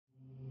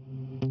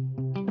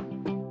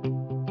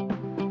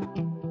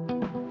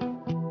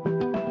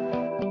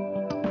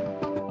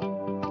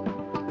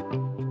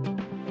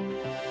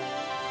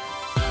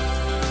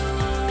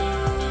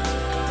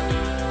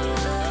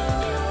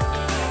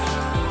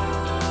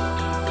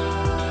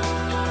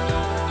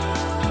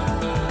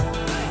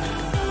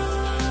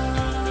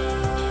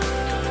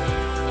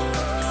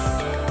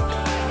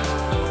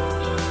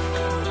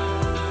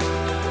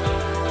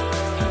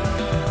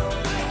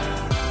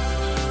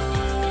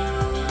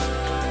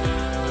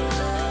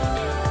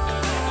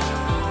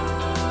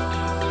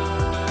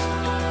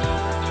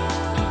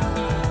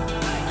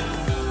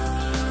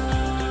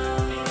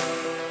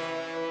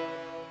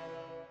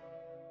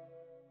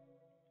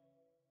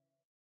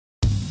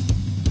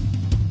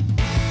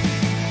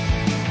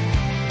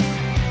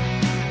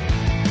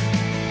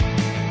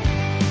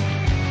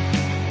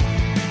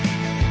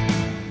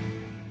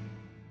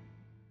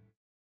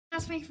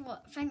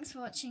thanks for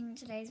watching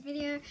today's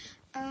video.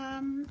 I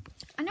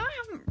know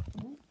I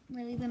haven't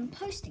really been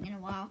posting in a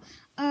while.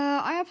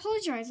 I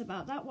apologise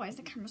about that. Why is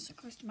the camera so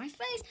close to my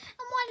face?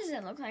 And why does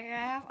it look like I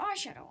have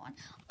eyeshadow on?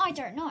 I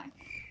don't know.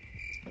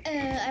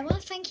 I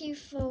want to thank you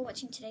for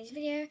watching today's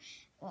video.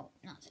 Well,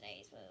 not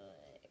today's, but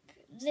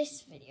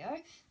this video.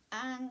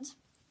 And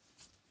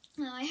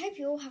I hope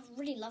you all have a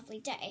really lovely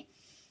day.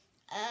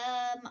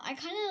 I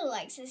kind of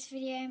liked this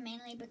video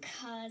mainly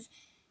because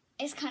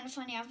it's kind of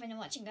funny. I've been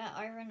watching it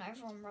over and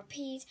over on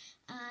repeat.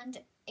 And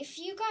if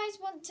you guys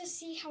want to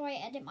see how I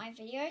edit my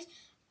videos,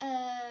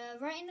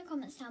 write in the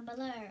comments down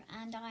below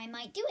and I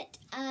might do it.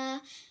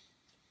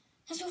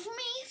 That's all from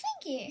me.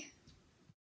 Thank you.